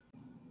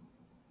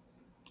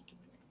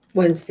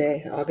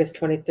Wednesday, August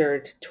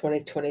 23rd,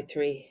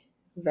 2023.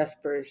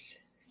 Vespers,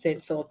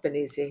 St. Philip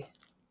Benizi.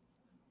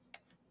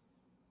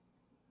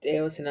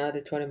 Deus in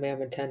adiutorium meam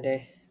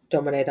intende.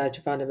 Domine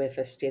adjuvanda me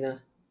festina.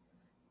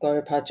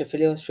 Gloria Patri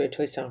Filio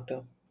Spiritui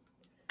Sancto.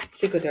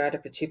 Sicut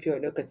erat principio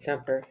et nunc et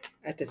semper,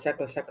 et de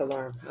secula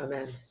secularum.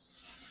 Amen.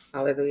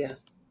 Alleluia.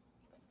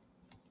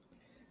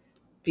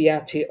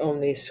 Beati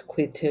omnes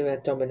qui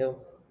timet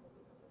Domino.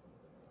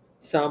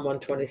 Psalm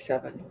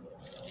 127.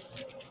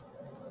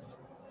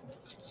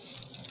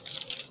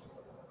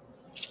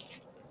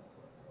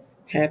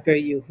 Happy are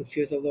you who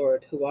fear the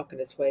Lord, who walk in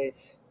his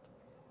ways.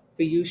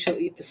 For you shall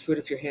eat the fruit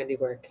of your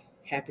handiwork.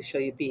 Happy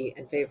shall you be,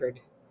 and favored.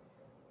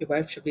 Your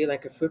wife shall be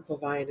like a fruitful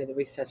vine in the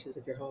recesses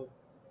of your home,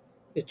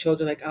 your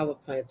children like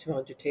olive plants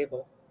around your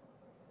table.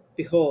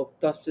 Behold,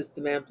 thus is the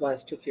man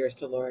blessed who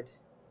fears the Lord.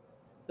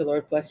 The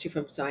Lord bless you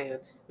from Zion.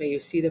 May you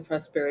see the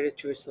prosperity of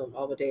Jerusalem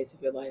all the days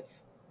of your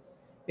life.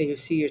 May you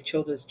see your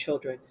children's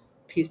children.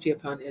 Peace be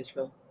upon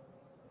Israel.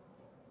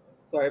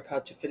 Gloria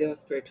Patri Filio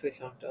Spiritui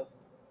Sancto.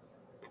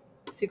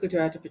 Sicut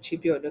erat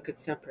principio et nunc et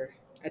semper,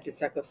 et de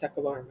secula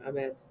secularum.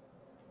 Amen.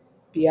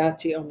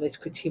 Beati omnes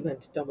qui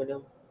timent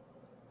Domino.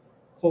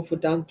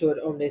 Confudantur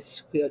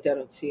omnes qui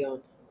oderunt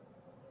Sion.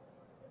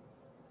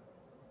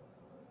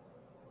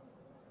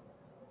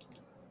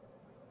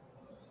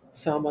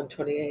 Psalm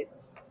 128.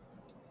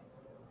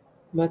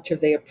 Much have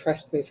they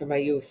oppressed me from my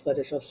youth, let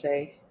Israel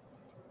say.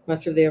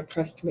 Much have they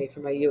oppressed me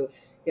from my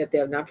youth, yet they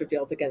have not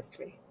prevailed against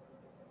me.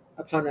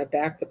 Upon my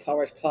back the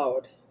plowers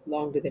plowed,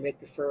 long did they make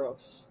the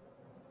furrows.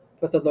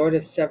 But the Lord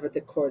has severed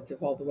the cords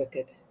of all the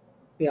wicked.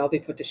 May all be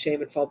put to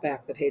shame and fall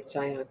back that hate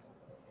Zion.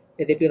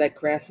 May they be like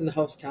grass in the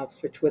housetops,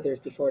 which withers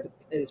before it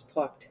is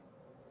plucked,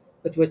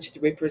 with which the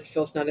reaper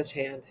fills not his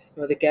hand,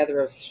 nor the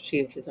gatherer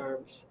sheaves his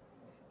arms.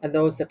 And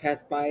those that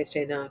pass by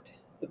say not,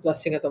 the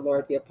blessing of the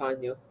Lord be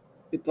upon you.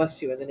 We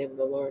bless you in the name of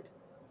the Lord.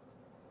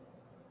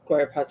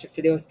 Gloria Patri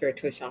Filio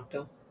Spiritui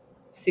Sancto.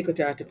 Sicut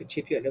erat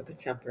principio et nunc et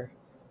semper,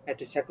 et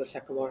de secula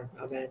seculorum.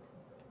 Amen.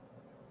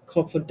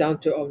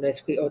 Confundantur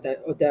omnes qui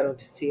oderunt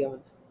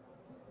Sion.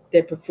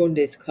 De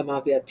profundis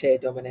clamavi te,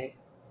 Domine.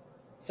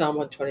 Psalm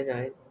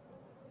 129.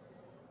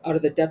 Out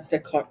of the depths I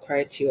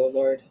cry to you, O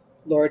Lord.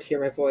 Lord,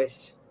 hear my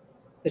voice.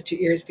 Let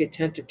your ears be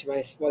attentive to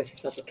my voice of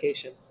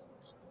supplication.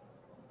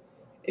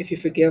 If you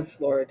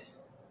forgive, Lord,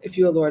 if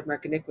you, O Lord,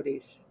 mark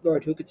iniquities,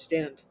 Lord, who could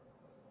stand?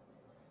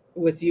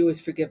 With you is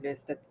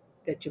forgiveness,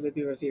 that you may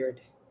be revered.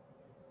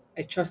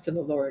 I trust in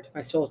the Lord,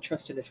 my soul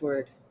trusts in his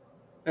word.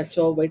 My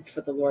soul waits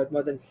for the Lord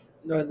more than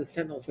the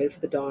sentinels wait for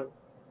the dawn.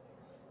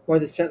 More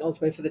than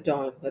sentinels wait for the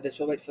dawn, let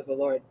Israel wait for the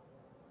Lord.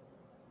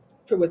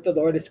 For with the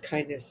Lord is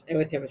kindness, and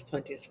with him is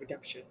plenteous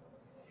redemption.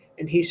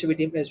 And he shall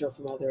redeem Israel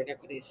from all their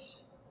iniquities.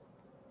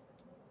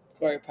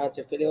 Gloria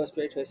Patri Filio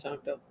Spiritui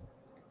Sancto.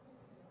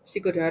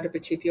 Sicut erat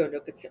principio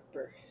nunc et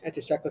semper, et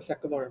de secula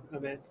seculorum.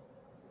 Amen.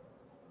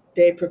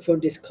 De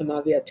profundis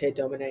clamavi te,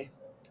 Domine.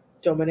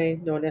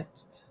 Domine non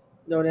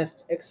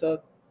est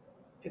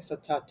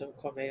exaltatum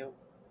cor meum.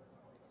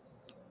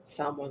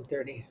 Psalm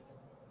 130.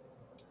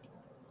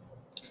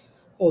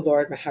 O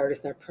Lord, my heart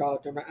is not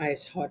proud, nor my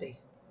eyes haughty.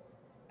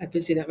 I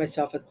busy not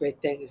myself with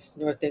great things,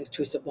 nor things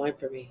too sublime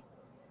for me.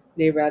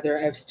 Nay, rather,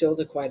 I have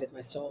stilled and quieted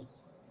my soul.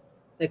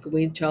 Like a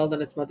weaned child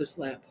on its mother's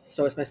lap,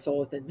 so is my soul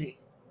within me.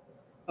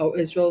 O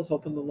Israel,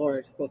 hope in the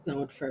Lord, both now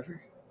and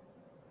forever.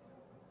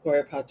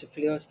 Gloria Patri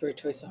Filio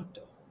Spiritui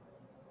Sancto.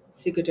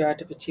 Sicut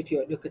erat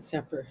principio et nunc et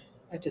semper,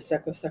 et de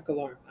secula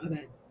seculorum.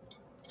 Amen.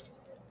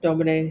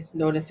 Domine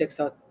non est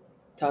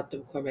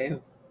exaltatum cor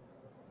meum.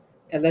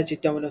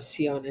 Elegit Domino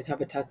Sion in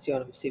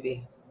habitationem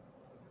sibi.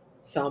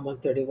 Psalm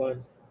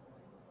 131.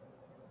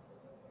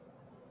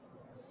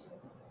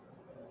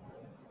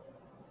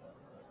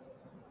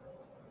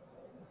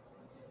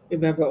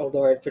 Remember, O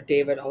Lord, for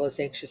David all his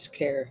anxious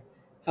care,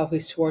 how he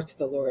swore to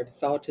the Lord,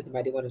 vowed to the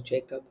mighty one of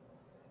Jacob.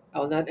 I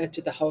will not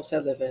enter the house I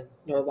live in,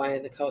 nor lie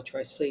on the couch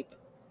where I sleep.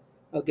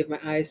 I will give my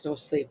eyes no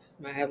sleep,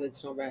 my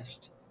eyelids no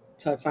rest,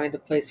 till I find a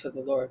place for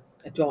the Lord,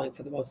 a dwelling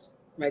for the most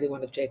mighty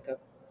one of Jacob.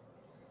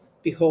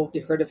 Behold, we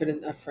heard of it in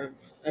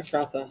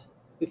Ephrathah,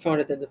 we found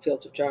it in the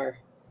fields of Jar.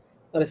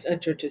 Let us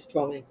enter into his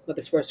dwelling, let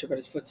us worship at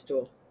his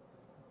footstool.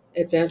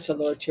 Advance, O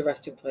Lord, to your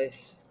resting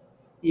place,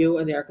 you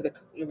and the ark of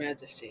your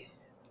majesty.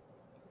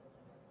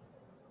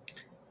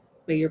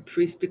 May your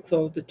priests be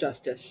clothed with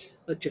justice.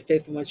 Let your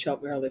faithful ones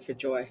shout merrily for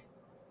joy.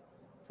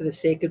 For the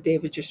sake of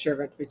David your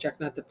servant, reject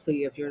not the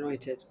plea of your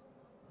anointed.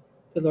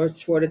 The Lord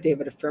swore to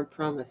David a firm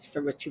promise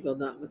from which he will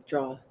not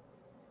withdraw.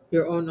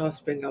 Your own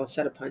offspring I will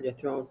set upon your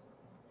throne.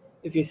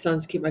 If your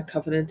sons keep my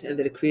covenant and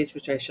the decrees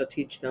which I shall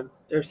teach them,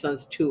 their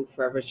sons too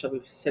forever shall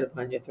sit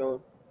upon your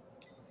throne.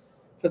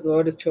 For the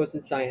Lord has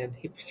chosen Zion,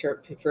 he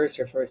prefers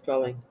her for his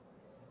dwelling.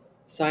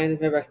 Zion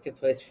is my resting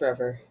place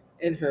forever.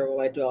 In her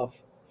will I dwell,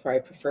 for I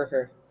prefer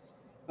her.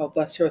 I will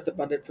bless her with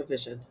abundant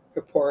provision.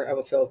 Her poor I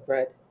will fill with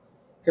bread.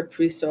 Her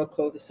priests I will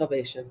clothe with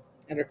salvation,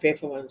 and her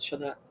faithful ones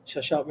shall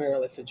shout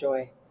merrily for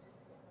joy.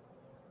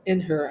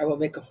 In her I will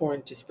make a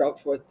horn to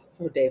sprout forth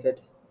for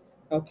David.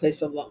 I will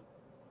place a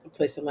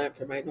lamp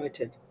for my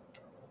anointed.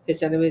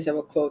 His enemies I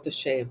will clothe with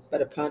shame,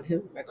 but upon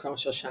him my crown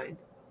shall shine.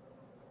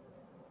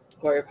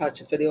 Gloria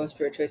Patri Filio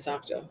Spiritus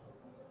Sancto.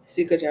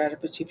 Sicut erat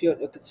principio et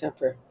nunc et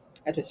semper,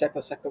 et in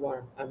saecula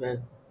saeculorum.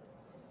 Amen.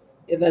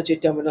 Elege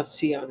Dominus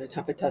Sion in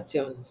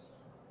habitation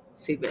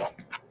sibi.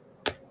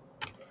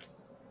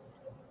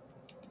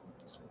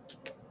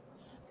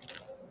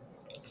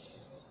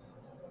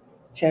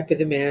 Happy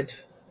the man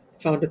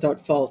found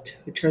without fault,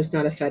 who turns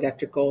not aside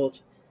after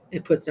gold,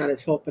 and puts not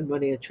his hope in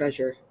money and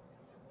treasure.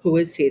 Who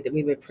is he that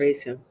we may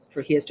praise him?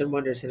 For he has done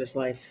wonders in his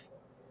life.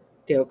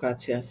 Deo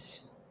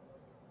gratias.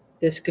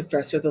 This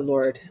confessor of the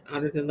Lord,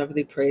 honored and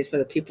lovingly praised by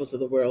the peoples of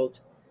the world,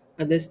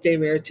 on this day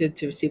merited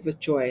to receive with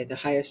joy the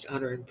highest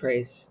honor and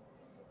praise.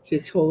 He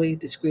was holy,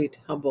 discreet,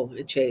 humble,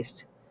 and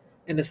chaste,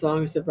 and as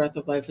long as the breath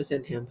of life was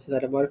in him, he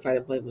led a mortified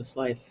and blameless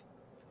life.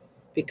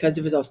 Because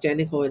of his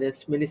outstanding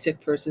holiness, many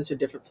sick persons in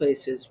different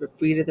places were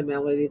freed of the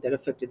malady that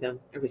afflicted them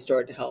and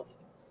restored to health.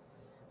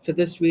 For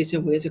this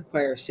reason, we as a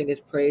choir sing his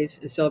praise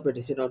and celebrate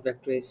his renowned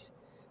victories,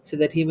 so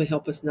that he may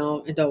help us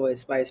now and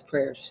always by his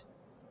prayers.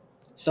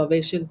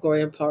 Salvation,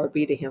 glory, and power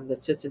be to him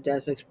that sits in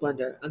dazzling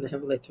splendor on the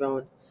heavenly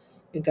throne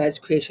and guides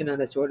creation on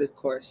its ordered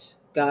course,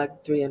 God,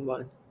 three in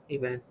one.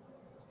 Amen.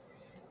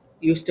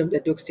 Justum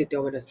deduxit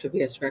Dominus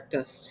previus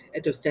rectus,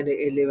 et ostende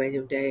illi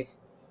regnum Dei.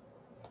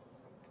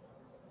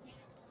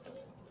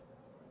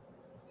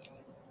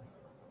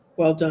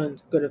 Well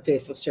done, good and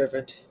faithful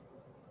servant.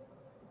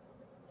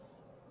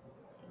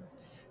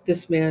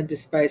 This man,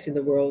 despising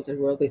the world and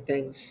worldly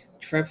things,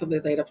 triumphantly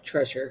laid up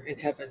treasure in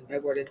heaven by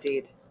word and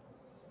deed.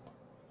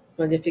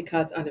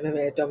 Magnificat anima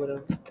mea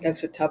Dominum, et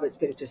exultavit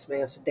spiritus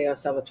meus in Deo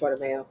Salvator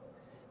meo,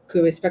 qui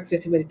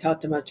respectit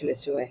meditatum angelis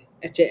sue,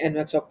 ecce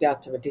envex hoc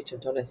beatum edicem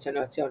dones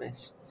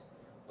generationes,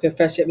 qui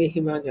fecit me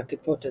humania qui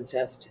potens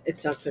est, et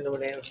sancta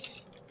nomen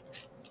eos.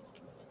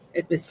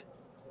 Et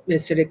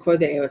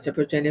misericordia eos et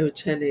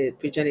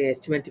progenies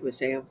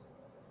timentibus eam,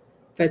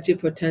 feci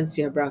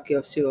potentia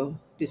brachio suo,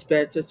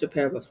 dispersus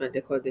superbos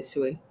mendicordis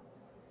sui,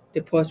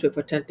 deposque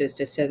potentes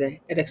de sede,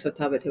 et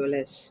exaltavit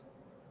huiles,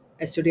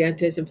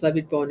 estudiantes in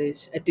plebit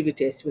bonis, et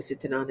divites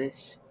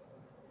visitananes.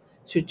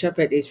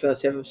 Sucepet Israel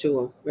servum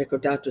suum,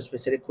 recordatus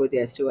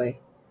misericordiae suae,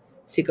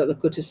 sicut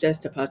locutus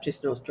est a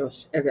Patris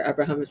nostros, erga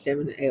Abraham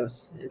semen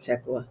eos in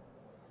saecula.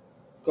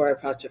 Gloria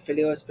Patri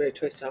Filio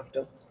Spiritui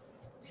Sancto,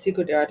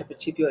 sicut erat in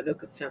principio et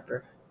nunc et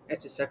semper,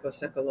 et in saecula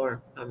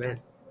saeculorum.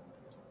 Amen.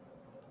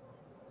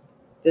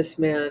 This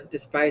man,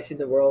 despising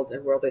the world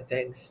and worldly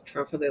things,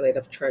 triumphantly laid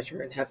up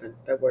treasure in heaven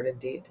by word and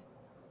deed.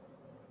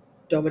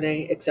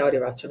 Domine exaudi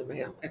rationem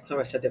meam, et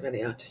clarissa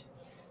deveniat.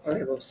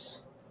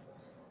 Oremus.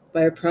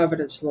 By your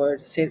providence,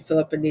 Lord, St.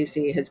 Philip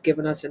Benizi has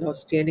given us an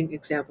outstanding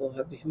example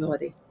of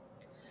humility.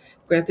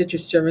 Grant that your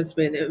servants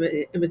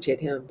may imitate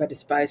him by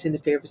despising the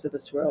favors of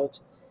this world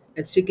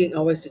and seeking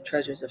always the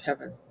treasures of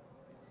heaven.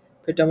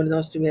 Per Domine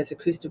nostrum Iesu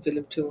Christum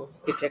Filium tuum,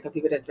 qui tecum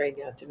vivit et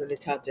regnat in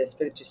unitate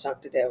Spiritus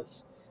Sancti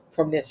Deus,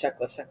 pro omnia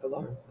saecula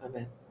saeculorum.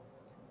 Amen.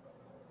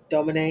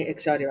 Domine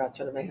exaudi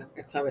rationem meam,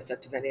 et clarissa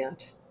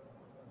deveniat.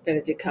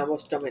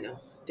 Benedicamus Domino,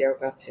 Deo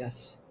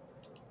gratias.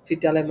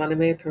 Fidele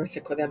manime per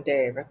sequoiam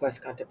Dei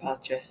requiescant in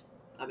pace.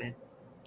 Amen.